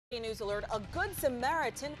News alert, a Good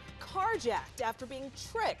Samaritan carjacked after being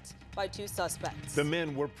tricked by two suspects. The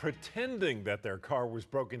men were pretending that their car was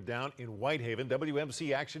broken down in Whitehaven.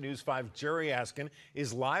 WMC Action News 5 Jerry Askin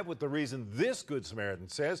is live with the reason this Good Samaritan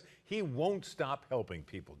says he won't stop helping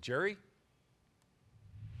people. Jerry?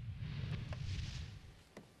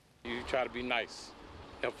 You try to be nice,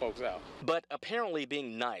 help folks out. But apparently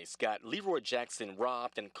being nice got Leroy Jackson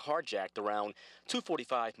robbed and carjacked around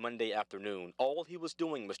 2:45 Monday afternoon. All he was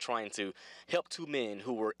doing was trying to help two men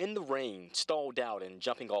who were in the rain, stalled out and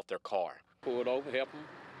jumping off their car. Pulled over, help them.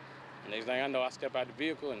 Next thing I know, I step out the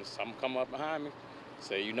vehicle and something come up behind me.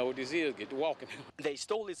 Say, you know what this is, get to walking. They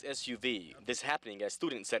stole his SUV. This happening as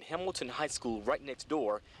students at Hamilton High School right next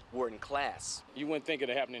door were in class. You wouldn't think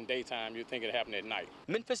it'd happen in daytime, you'd think it'd happen at night.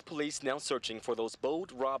 Memphis police now searching for those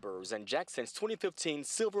bold robbers and Jackson's 2015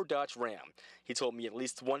 silver Dodge Ram. He told me at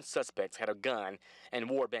least one suspect had a gun and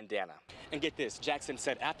wore a bandana. And get this, Jackson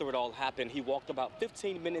said after it all happened, he walked about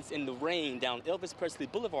 15 minutes in the rain down Elvis Presley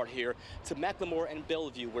Boulevard here to McLemore and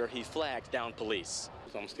Bellevue, where he flagged down police.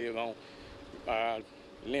 So I'm still going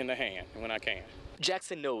lend a hand when I can.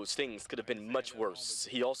 Jackson knows things could have been much worse.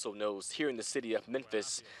 He also knows here in the city of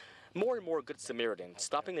Memphis, more and more Good Samaritans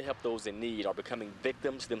stopping to help those in need are becoming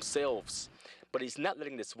victims themselves. But he's not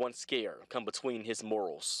letting this one scare come between his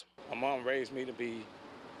morals. My mom raised me to be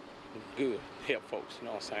good, help folks, you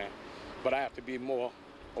know what I'm saying? But I have to be more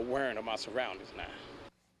aware of my surroundings now.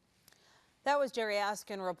 That was Jerry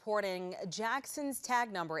Askin reporting. Jackson's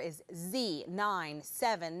tag number is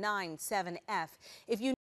Z9797F. If you